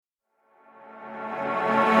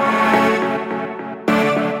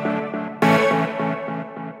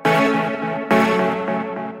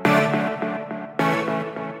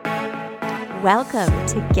Welcome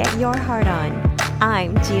to Get Your Heart On.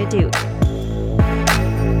 I'm Gia Duke.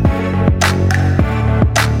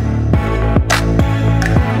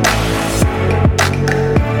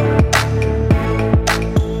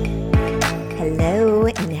 Hello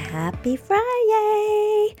and happy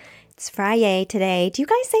Friday. It's Friday today. Do you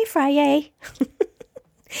guys say Friday?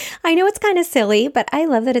 I know it's kind of silly, but I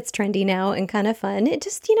love that it's trendy now and kind of fun. It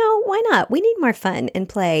just, why not? We need more fun and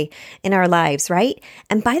play in our lives, right?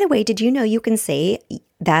 And by the way, did you know you can say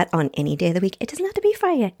that on any day of the week? It doesn't have to be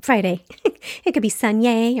Friday. It could be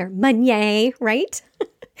Sunday or Monday, right?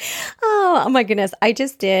 Oh my goodness. I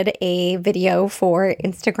just did a video for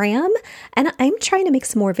Instagram and I'm trying to make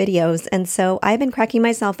some more videos. And so I've been cracking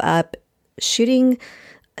myself up, shooting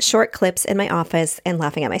short clips in my office and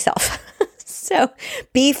laughing at myself. So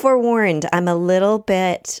be forewarned, I'm a little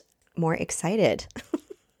bit more excited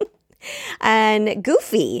and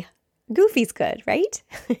goofy. Goofy's good, right?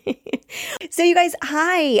 So you guys,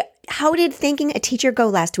 hi. How did Thanking a Teacher go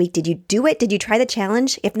last week? Did you do it? Did you try the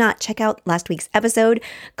challenge? If not, check out last week's episode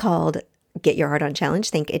called Get Your Heart On Challenge,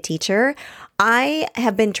 Thank a Teacher. I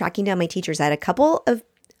have been tracking down my teachers at a couple of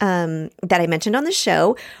that I mentioned on the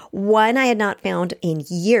show. One I had not found in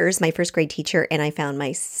years, my first grade teacher, and I found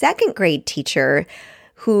my second grade teacher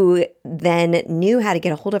who then knew how to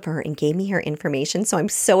get a hold of her and gave me her information. So I'm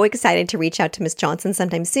so excited to reach out to Miss Johnson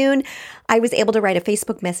sometime soon. I was able to write a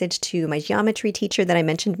Facebook message to my geometry teacher that I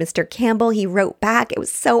mentioned, Mr. Campbell. He wrote back. It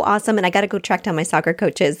was so awesome. And I got to go track down my soccer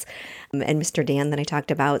coaches and Mr. Dan that I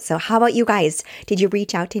talked about. So how about you guys? Did you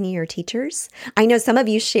reach out to any of your teachers? I know some of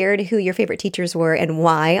you shared who your favorite teachers were and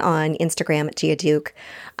why on Instagram at Gia Duke.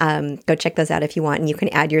 Go check those out if you want. And you can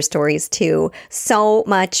add your stories too. So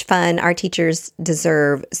much fun. Our teachers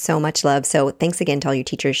deserve so much love. So thanks again to all you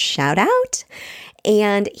teachers. Shout out.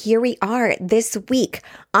 And here we are this week.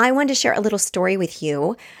 I wanted to share a little story with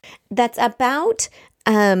you that's about,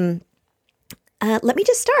 let me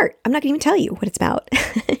just start. I'm not going to even tell you what it's about.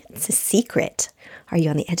 It's a secret. Are you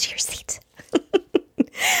on the edge of your seat?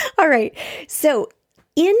 All right. So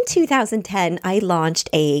in 2010, I launched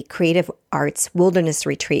a creative arts wilderness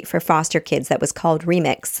retreat for foster kids that was called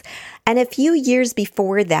Remix. And a few years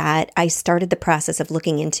before that, I started the process of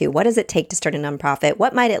looking into what does it take to start a nonprofit?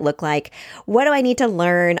 What might it look like? What do I need to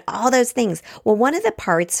learn? All those things. Well, one of the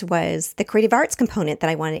parts was the creative arts component that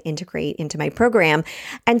I wanted to integrate into my program.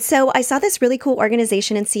 And so I saw this really cool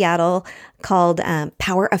organization in Seattle called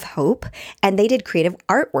Power of Hope, and they did creative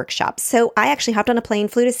art workshops. So I actually hopped on a plane,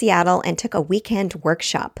 flew to Seattle, and took a weekend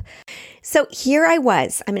workshop. So here I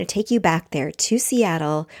was. I'm going to take you back there to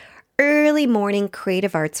Seattle, early morning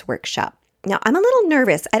creative arts workshop. Now, I'm a little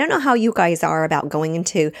nervous. I don't know how you guys are about going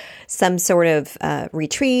into some sort of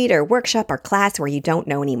retreat or workshop or class where you don't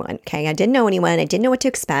know anyone, okay? I didn't know anyone. I didn't know what to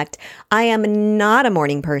expect. I am not a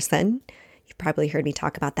morning person. You've probably heard me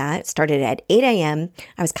talk about that. It started at 8 a.m.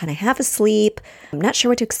 I was kind of half asleep. I'm not sure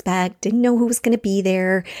what to expect. Didn't know who was going to be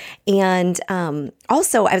there. And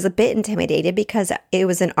also, I was a bit intimidated because it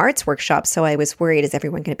was an arts workshop. So I was worried, is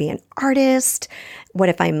everyone going to be an artist? What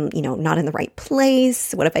if I'm, not in the right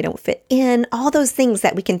place? What if I don't fit in? All those things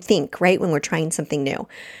that we can think, right, when we're trying something new.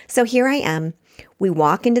 So here I am. We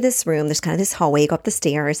walk into this room. There's kind of this hallway, go up the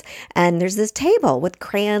stairs, and there's this table with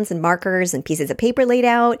crayons and markers and pieces of paper laid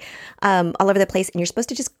out all over the place. And you're supposed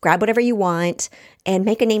to just grab whatever you want and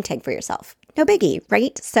make a name tag for yourself. No biggie,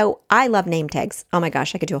 right? So I love name tags. Oh my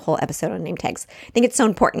gosh, I could do a whole episode on name tags. I think it's so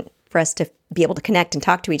important for us to be able to connect and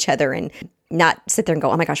talk to each other and not sit there and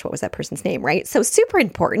go, oh my gosh, what was that person's name, right? So super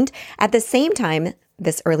important. At the same time,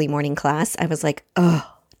 this early morning class, I was like, oh,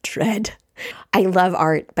 dread. I love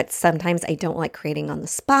art, but sometimes I don't like creating on the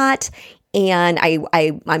spot. And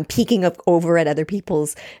I'm peeking up over at other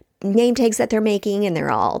people's name tags that they're making, and they're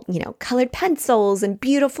all, colored pencils and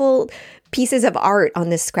beautiful pieces of art on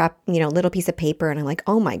this scrap, little piece of paper. And I'm like,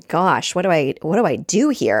 oh my gosh, what do I do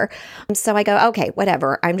here? So I go, okay,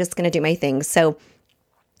 whatever. I'm just going to do my thing. So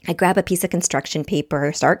I grab a piece of construction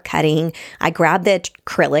paper, start cutting. I grab the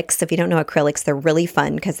acrylics. If you don't know acrylics, they're really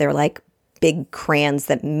fun because they're like big crayons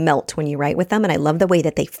that melt when you write with them. And I love the way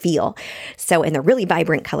that they feel. So, and they're really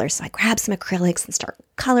vibrant colors. So I grab some acrylics and start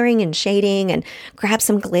coloring and shading and grab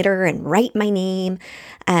some glitter and write my name.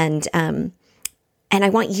 And I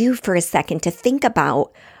want you for a second to think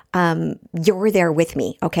about, you're there with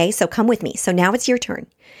me. Okay. So come with me. So now it's your turn.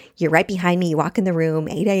 You're right behind me. You walk in the room,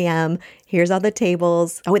 8 a.m. Here's all the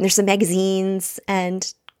tables. Oh, and there's some magazines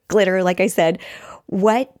and glitter. Like I said,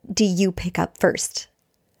 what do you pick up first?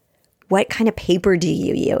 What kind of paper do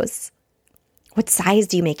you use? What size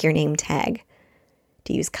do you make your name tag?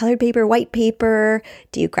 Do you use colored paper, white paper?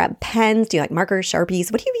 Do you grab pens? Do you like markers,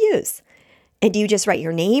 Sharpies? What do you use? And do you just write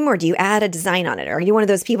your name or do you add a design on it? Or are you one of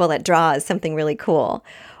those people that draws something really cool?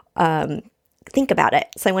 Think about it.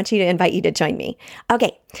 So I want you to invite you to join me.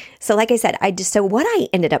 Okay. So like I said, so what I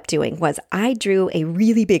ended up doing was I drew a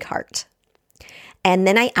really big heart. And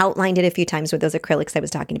then I outlined it a few times with those acrylics I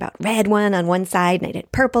was talking about. Red one on one side, and I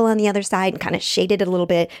did purple on the other side and kind of shaded it a little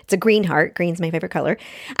bit. It's a green heart. Green's my favorite color.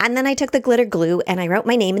 And then I took the glitter glue and I wrote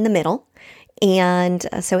my name in the middle. And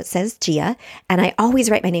so it says Gia. And I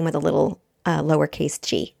always write my name with a little lowercase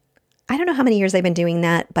g. I don't know how many years I've been doing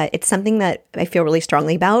that, but it's something that I feel really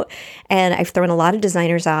strongly about. And I've thrown a lot of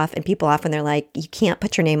designers off and people off when they're like, you can't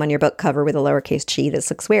put your name on your book cover with a lowercase g.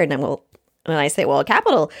 This looks weird. And I say, well, a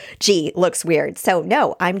capital G looks weird. So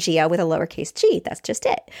no, I'm Gia with a lowercase g. That's just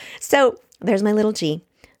it. So there's my little G.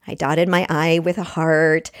 I dotted my I with a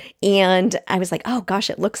heart. And I was like, oh gosh,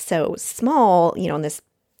 it looks so small, on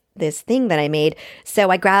this thing that I made. So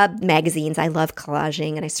I grabbed magazines. I love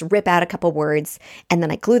collaging, and I rip out a couple words and then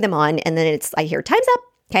I glue them on. And then I hear time's up.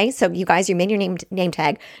 Okay. So you guys, you made your name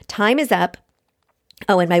tag. Time is up.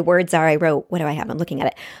 Oh, and my words are, I wrote, what do I have? I'm looking at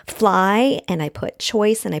it. Fly, and I put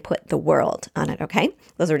choice, and I put the world on it, okay?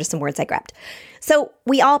 Those are just some words I grabbed. So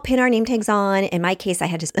we all pin our name tags on. In my case, I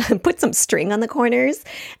had to put some string on the corners,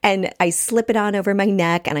 and I slip it on over my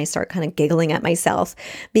neck, and I start kind of giggling at myself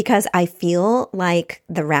because I feel like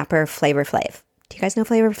the rapper Flavor Flav. Do you guys know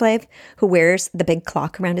Flavor Flav, who wears the big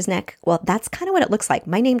clock around his neck? Well, that's kind of what it looks like.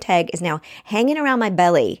 My name tag is now hanging around my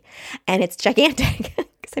belly, and it's gigantic.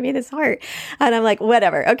 I made this heart. And I'm like,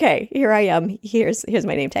 whatever. Okay, here I am. Here's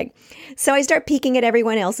my name tag. So I start peeking at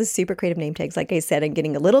everyone else's super creative name tags. Like I said, I'm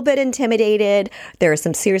getting a little bit intimidated. There are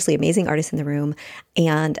some seriously amazing artists in the room.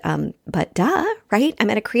 And, but right? I'm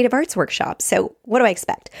at a creative arts workshop. So what do I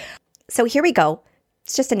expect? So here we go.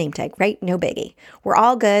 It's just a name tag, right? No biggie. We're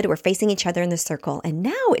all good. We're facing each other in the circle. And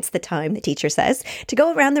now it's the time, the teacher says, to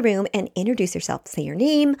go around the room and introduce yourself. Say your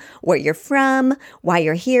name, where you're from, why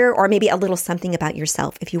you're here, or maybe a little something about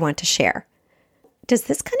yourself if you want to share. Does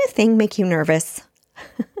this kind of thing make you nervous?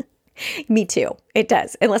 Me too. It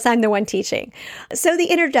does, unless I'm the one teaching. So the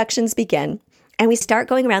introductions begin, and we start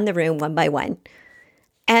going around the room one by one.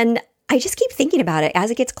 And I just keep thinking about it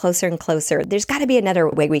as it gets closer and closer. There's got to be another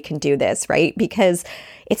way we can do this, right? Because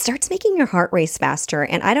it starts making your heart race faster.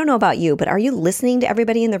 And I don't know about you, but are you listening to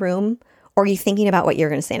everybody in the room, or are you thinking about what you're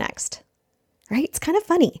going to say next? Right? It's kind of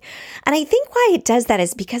funny. And I think why it does that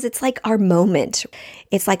is because it's like our moment.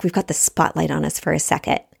 It's like we've got the spotlight on us for a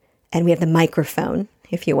second, and we have the microphone,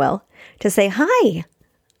 if you will, to say, hi,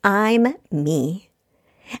 I'm me.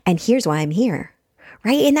 And here's why I'm here.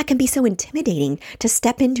 Right? And that can be so intimidating to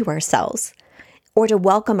step into ourselves, or to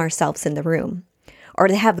welcome ourselves in the room, or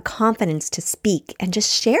to have the confidence to speak and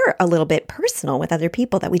just share a little bit personal with other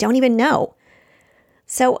people that we don't even know.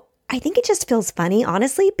 So I think it just feels funny,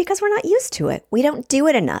 honestly, because we're not used to it. We don't do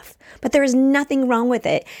it enough, but there is nothing wrong with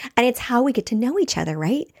it. And it's how we get to know each other,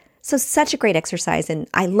 right? So such a great exercise. And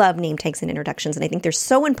I love name tags and introductions. And I think they're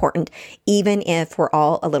so important, even if we're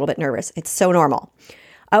all a little bit nervous. It's so normal.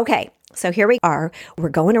 Okay. So here we are. We're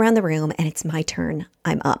going around the room, and it's my turn.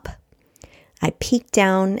 I'm up. I peek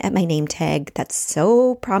down at my name tag that's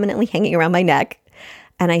so prominently hanging around my neck,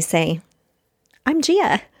 and I say, I'm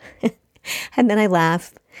Gia. And then I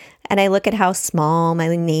laugh, and I look at how small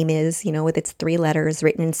my name is, with its 3 letters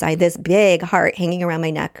written inside this big heart hanging around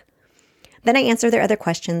my neck. Then I answer their other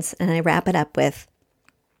questions, and I wrap it up with,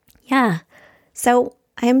 yeah, so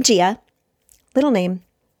I am Gia, little name,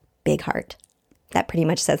 big heart. That pretty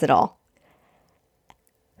much says it all.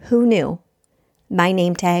 Who knew my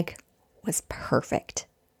name tag was perfect?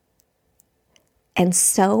 And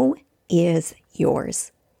so is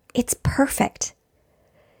yours. It's perfect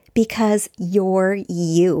because you're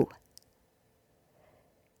you.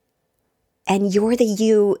 And you're the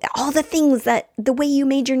you, all the things the way you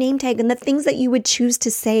made your name tag and the things that you would choose to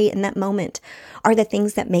say in that moment are the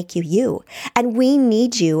things that make you you. And we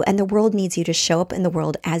need you, and the world needs you to show up in the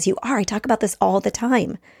world as you are. I talk about this all the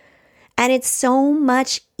time. And it's so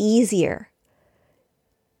much easier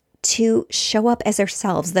to show up as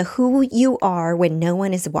ourselves, the who you are when no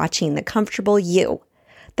one is watching, the comfortable you,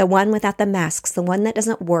 the one without the masks, the one that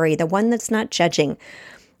doesn't worry, the one that's not judging,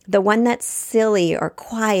 the one that's silly or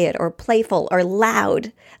quiet or playful or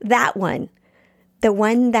loud, that one, the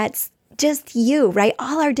one that's just you, right?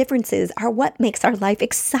 All our differences are what makes our life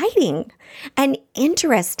exciting and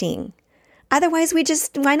interesting. Otherwise,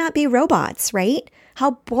 why not be robots, right?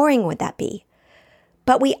 How boring would that be?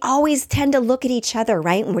 But we always tend to look at each other,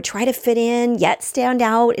 right? And we try to fit in, yet stand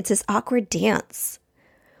out. It's this awkward dance.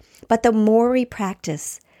 But the more we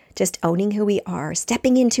practice just owning who we are,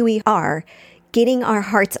 stepping into who we are, getting our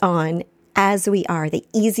hearts on as we are, the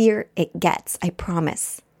easier it gets, I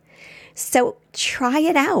promise. So try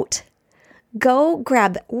it out. Go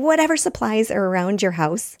grab whatever supplies are around your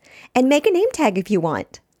house and make a name tag if you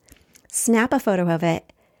want. Snap a photo of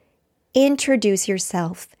it, introduce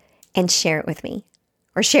yourself, and share it with me.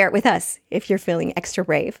 Or share it with us if you're feeling extra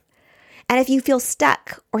brave. And if you feel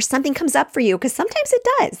stuck or something comes up for you, because sometimes it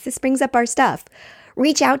does, this brings up our stuff,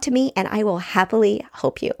 reach out to me and I will happily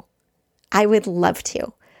help you. I would love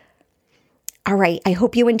to. All right, I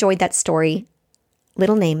hope you enjoyed that story.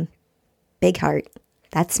 Little name, big heart,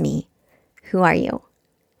 that's me. Who are you?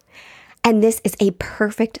 And this is a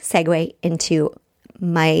perfect segue into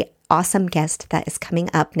my awesome guest that is coming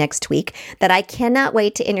up next week that I cannot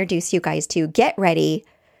wait to introduce you guys to. Get ready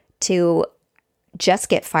to just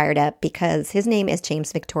get fired up because his name is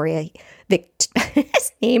James Victoria.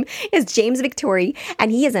 His name is James Victoria,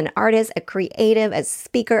 and he is an artist, a creative, a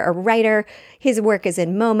speaker, a writer. His work is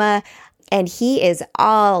in MoMA. And he is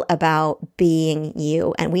all about being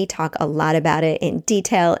you. And we talk a lot about it in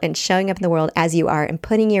detail and showing up in the world as you are and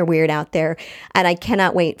putting your weird out there. And I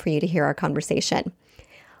cannot wait for you to hear our conversation.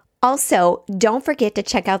 Also, don't forget to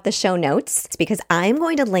check out the show notes because I'm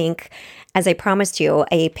going to link, as I promised you,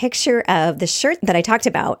 a picture of the shirt that I talked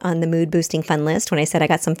about on the mood boosting fun list when I said I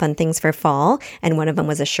got some fun things for fall. And one of them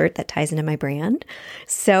was a shirt that ties into my brand.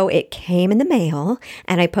 So it came in the mail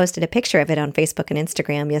and I posted a picture of it on Facebook and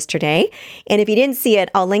Instagram yesterday. And if you didn't see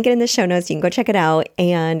it, I'll link it in the show notes. You can go check it out.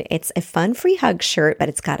 And it's a fun free hug shirt, but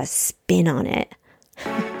it's got a spin on it.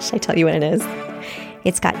 Should I tell you what it is?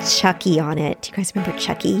 It's got Chucky on it. Do you guys remember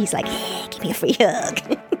Chucky? He's like, hey, give me a free hug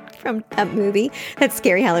from that movie, that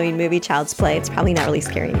scary Halloween movie, Child's Play. It's probably not really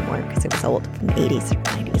scary anymore because it was old from the 80s or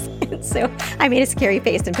 90s. So I made a scary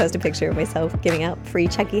face and posted a picture of myself giving out free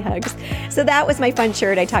Chucky hugs. So that was my fun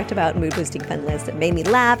shirt I talked about mood boosting fun list. It made me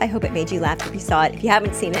laugh. I hope it made you laugh if you saw it. If you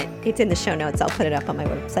haven't seen it, it's in the show notes. I'll put it up on my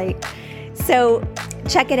website. So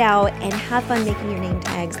check it out and have fun making your name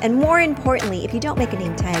tags. And more importantly, if you don't make a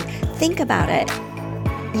name tag, think about it.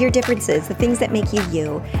 Your differences, the things that make you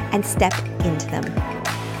you, and step into them.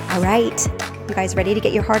 All right, you guys ready to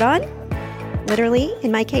get your heart on? Literally,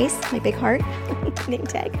 in my case, my big heart, name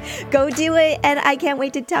tag. Go do it, and I can't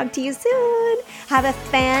wait to talk to you soon. Have a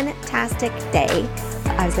fantastic day.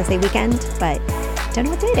 I was going to say weekend, but don't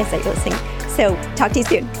know what day it is that you're listening. So talk to you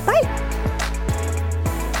soon. Bye.